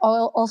we are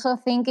also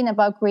thinking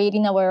about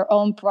creating our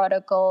own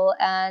protocol,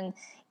 and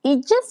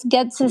it just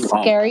gets Wow.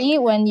 scary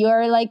when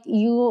you're like,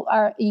 you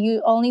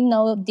only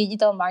know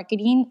digital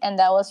marketing and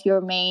that was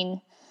your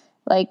main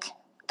like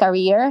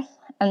career,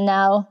 and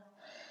now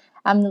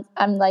I'm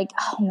like,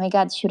 oh my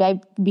god, should I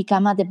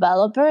become a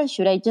developer?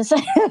 Should I just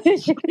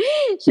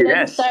should I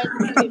Yes. start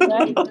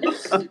right?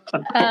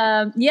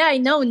 Yeah, I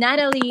know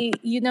Natalie.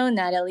 You know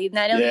Natalie.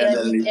 Natalie, Yeah,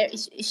 every,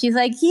 Natalie. she's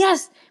like,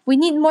 yes, we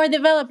need more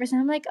developers, and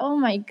I'm like, oh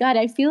my god,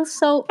 I feel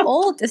so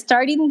old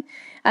starting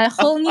a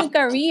whole new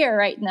career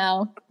right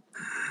now.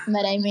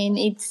 But I mean,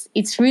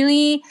 it's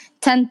really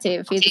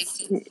tentative. It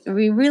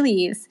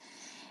really is.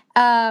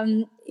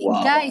 Um,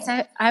 Wow. Guys,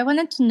 I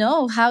wanted to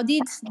know, how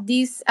did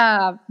this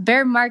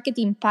bear market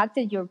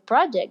impacted your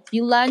project?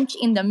 You launched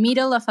in the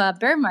middle of a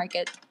bear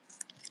market.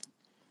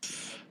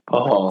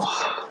 Oh,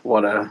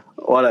 what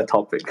a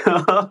topic.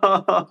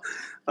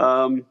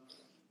 um,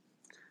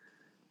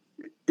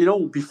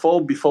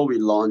 before we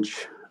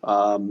launch,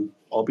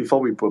 or before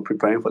we were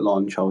preparing for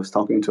launch, I was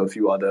talking to a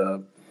few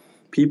other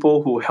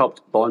people who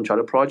helped launch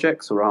other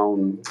projects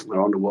around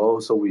the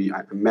world. So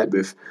I met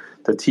with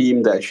the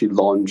team that actually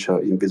launched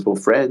Invisible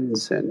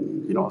Friends,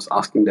 and I was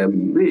asking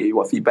them, hey,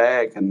 what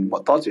feedback and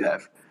what thoughts you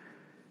have,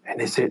 and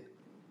they said,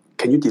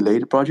 can you delay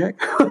the project?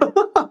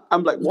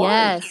 I'm like, why?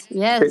 Yes,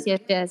 yes,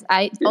 yes, yes.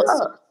 I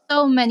also, Yeah,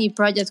 so many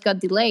projects got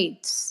delayed,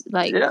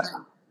 like yeah,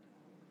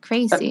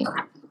 crazy.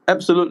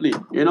 absolutely.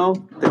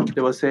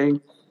 They were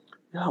saying,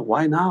 yeah,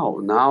 why now?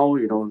 Now,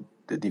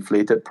 the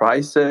deflated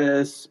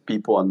prices,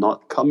 people are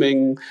not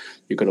coming,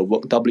 you're going to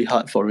work doubly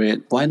hard for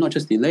it. Why not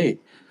just delay?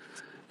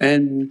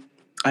 And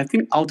I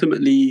think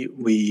ultimately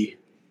we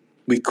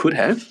could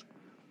have,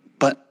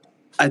 but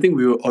I think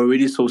we were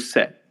already so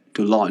set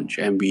to launch,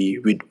 and we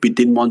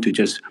didn't want to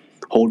just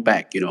hold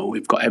back.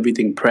 We've got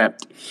everything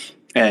prepped,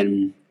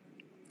 and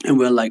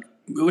we're like,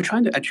 we were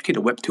trying to educate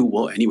the Web 2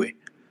 world anyway.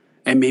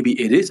 And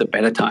maybe it is a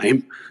better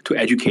time to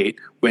educate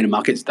when the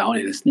market's down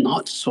and there's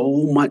not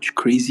so much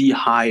crazy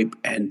hype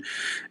and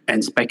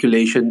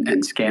speculation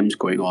and scams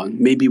going on.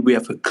 Maybe we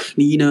have a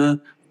cleaner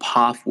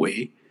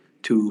pathway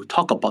to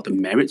talk about the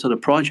merits of the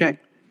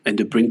project and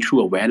to bring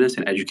true awareness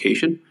and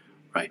education,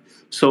 right?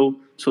 So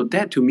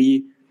that to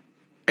me,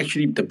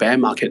 actually the bear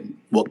market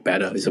worked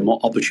better. It's a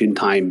more opportune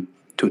time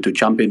to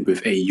jump in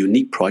with a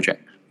unique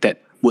project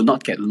that will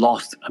not get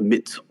lost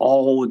amidst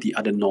all the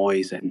other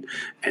noise and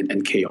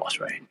chaos,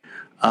 right?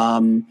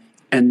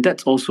 And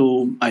that's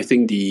also, I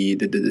think,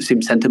 the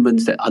same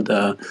sentiments that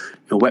other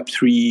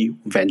Web3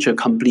 venture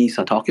companies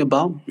are talking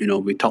about.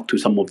 We talked to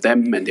some of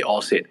them, and they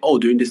all said, oh,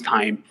 during this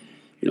time,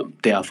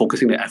 they are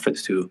focusing their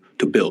efforts to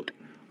build.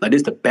 Like, this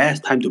is the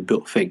best time to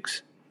build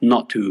things,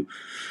 not to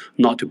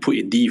put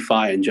in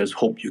DeFi and just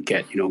hope you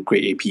get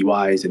great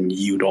APYs and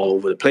yield all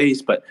over the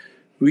place, but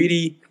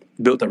really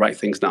build the right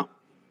things now,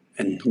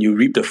 and you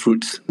reap the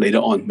fruits later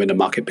on when the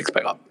market picks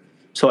back up.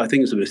 So I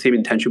think it's with the same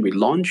intention we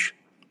launch,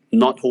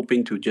 not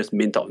hoping to just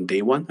mint out on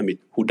day one. I mean,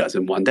 who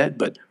doesn't want that?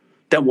 But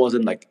that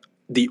wasn't like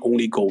the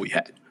only goal we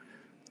had.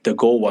 The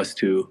goal was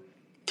to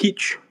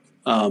teach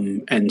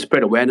and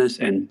spread awareness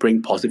and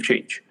bring positive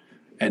change.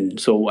 And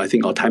so I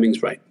think our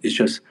timing's right. It's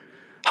just,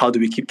 how do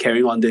we keep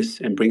carrying on this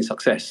and bring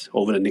success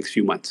over the next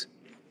few months?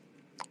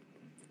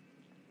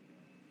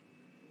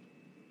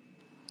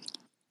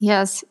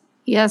 Yes,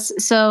 yes.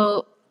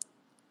 So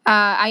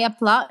I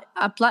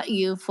applaud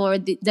you for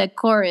the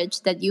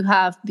courage that you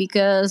have,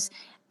 because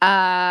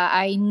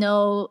I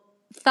know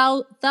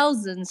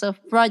thousands of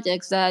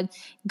projects that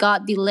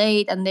got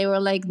delayed, and they were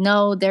like,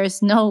 no,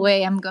 there's no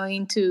way I'm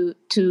going to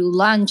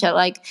launch it.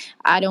 Like,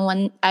 I don't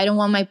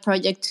want my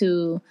project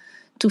to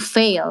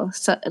fail.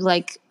 So,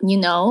 like,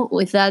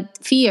 with that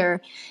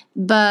fear.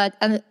 But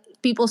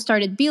people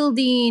started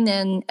building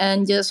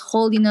and just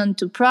holding on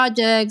to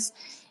projects.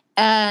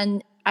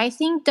 And I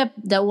think that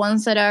the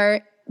ones that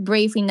are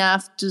brave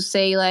enough to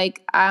say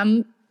like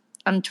I'm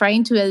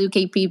trying to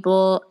educate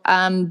people.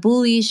 I'm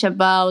bullish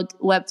about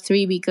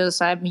Web3 because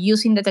I'm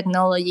using the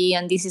technology,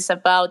 and this is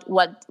about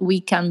what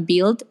we can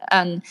build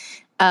and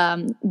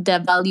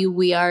the value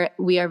we are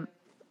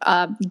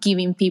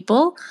giving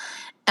people.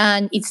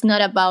 And it's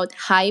not about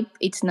hype.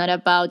 It's not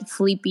about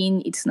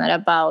flipping. It's not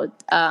about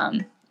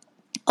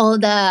all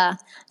the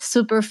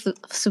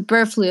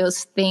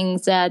superfluous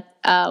things that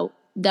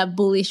the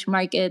bullish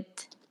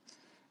market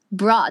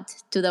brought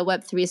to the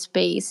Web3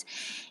 space.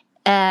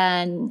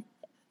 And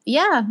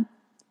yeah,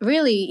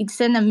 really, it's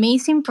an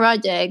amazing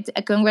project.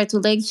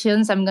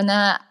 Congratulations! I'm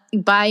gonna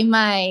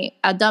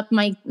adopt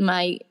my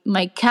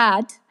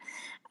cat.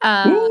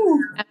 Uh,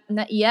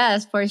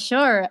 yes, for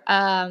sure.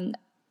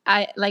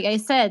 I like I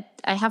said,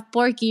 I have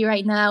Porky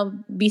right now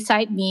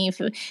beside me. If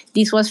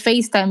this was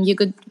FaceTime, you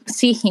could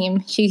see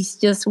him. She's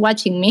just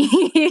watching me.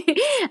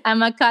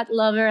 I'm a cat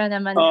lover and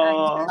I'm an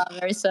animal Oh,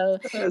 lover, so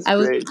that's I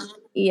would. great.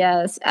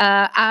 Yes,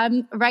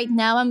 I'm right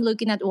now. I'm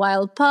looking at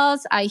Wild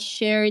Pulse. I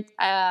shared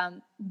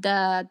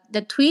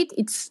the tweet.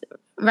 It's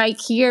right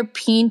here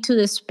pinned to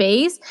the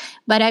space.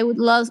 But I would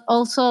love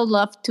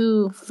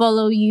to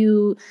follow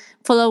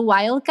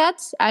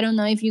Wildcats. I don't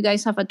know if you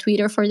guys have a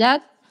Twitter for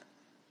that.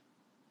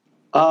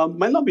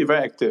 Might not be very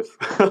active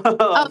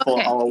Oh, for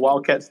okay. our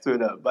Wildcats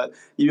Twitter, but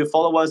if you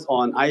follow us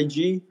on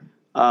IG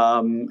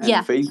and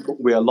Yeah. Facebook,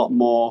 we're a lot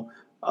more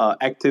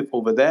active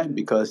over there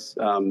because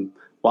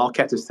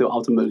Wildcats is still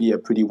ultimately a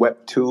pretty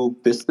Web2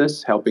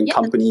 business, helping Yeah.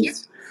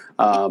 companies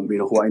who are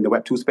in the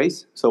Web2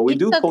 space. So we It's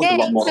do post a okay.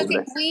 lot more It's over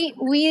okay. there.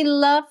 We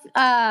love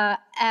a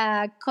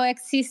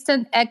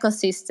coexistent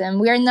ecosystem.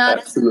 We are not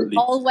Absolutely.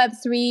 all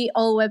Web3,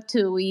 all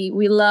Web2.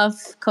 We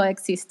love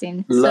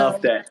coexisting. Love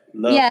So that.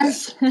 Love that.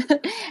 yes.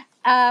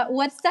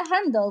 What's the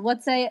handle?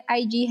 What's the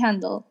IG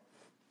handle?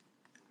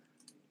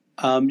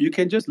 You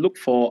can just look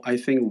for, I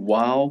think,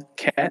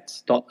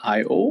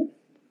 wildcats.io.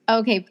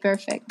 Okay,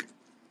 perfect.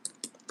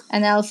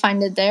 And I'll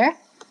find it there.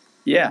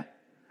 Yeah,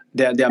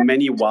 there are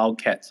many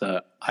Wildcats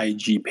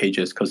IG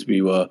pages because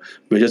we were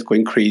just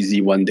going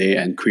crazy one day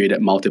and created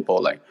multiple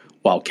like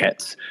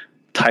Wildcats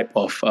type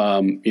of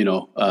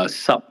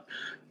sub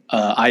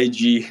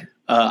IG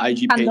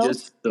Handles.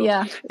 pages. So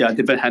Yeah. yeah,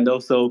 different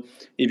handles. So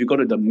if you go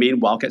to the main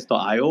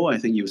wildcats.io, I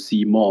think you'll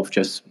see more of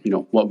just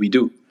what we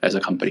do as a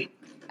company.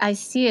 I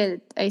see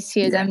it. I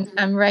see it. Yeah.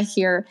 I'm right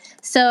here.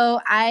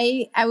 So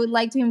I would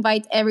like to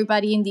invite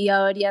everybody in the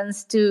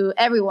audience, to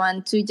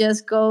everyone, to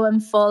just go and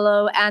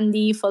follow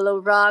Andy, follow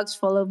Rocks,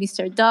 follow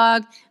Mr.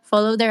 Dog,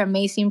 follow their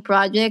amazing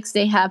projects.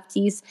 They have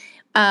these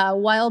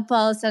Wild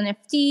Pulse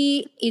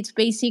NFT. It's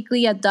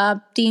basically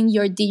adopting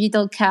your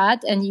digital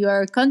cat, and you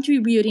are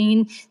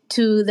contributing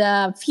to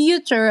the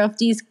future of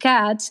these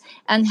cats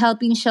and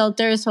helping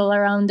shelters all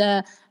around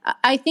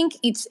I think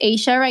it's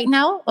Asia right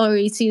now, or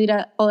is it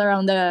all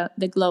around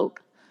the globe?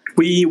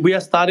 We are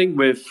starting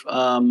with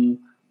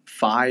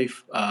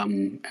 5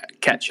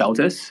 cat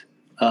shelters,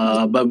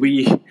 but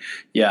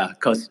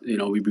because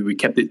we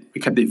kept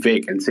it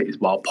vague and said it's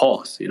wild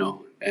paws,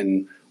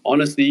 and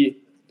honestly,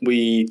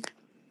 we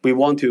we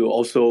want to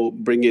also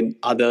bring in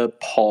other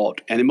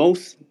pawed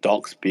animals,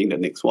 dogs being the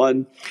next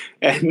one,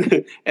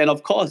 and and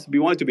of course we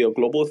want it to be a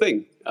global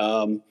thing.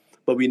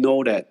 But we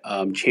know that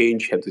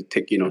change have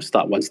to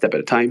start one step at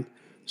a time.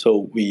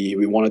 So we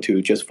wanted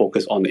to just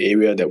focus on the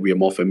area that we are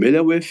more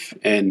familiar with,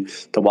 and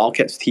the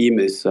Wildcats team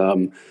is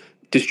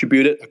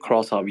distributed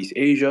across Southeast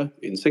Asia,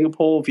 in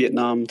Singapore,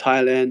 Vietnam,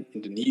 Thailand,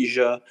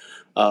 Indonesia.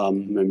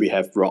 And we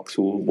have Rox,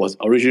 who was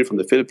originally from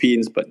the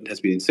Philippines but has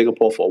been in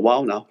Singapore for a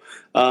while now.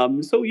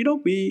 So we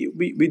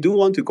do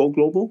want to go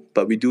global,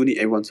 but we do need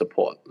everyone's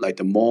support. Like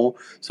the more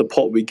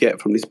support we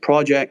get from this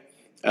project,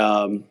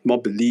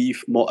 more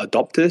belief, more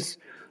adopters,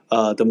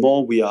 the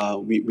more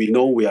we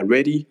know we are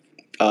ready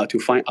to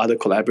find other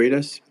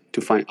collaborators,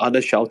 to find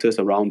other shelters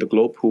around the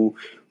globe who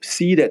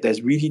see that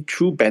there's really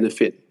true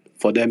benefit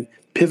for them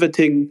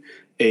pivoting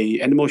a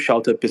animal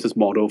shelter business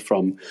model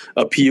from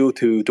appeal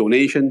to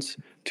donations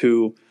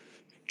to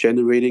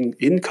generating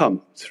income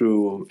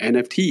through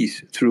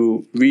NFTs,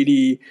 through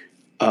really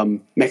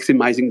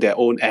maximizing their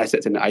own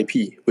assets and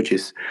IP, which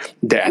is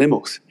their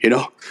animals.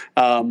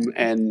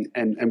 And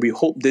we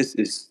hope this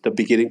is the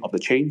beginning of the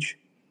change,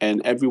 and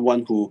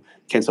everyone who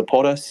can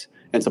support us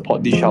and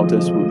support these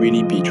shelters will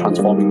really be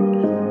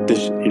transforming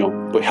this,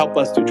 will help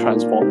us to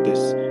transform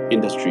this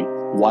industry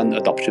one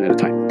adoption at a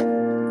time.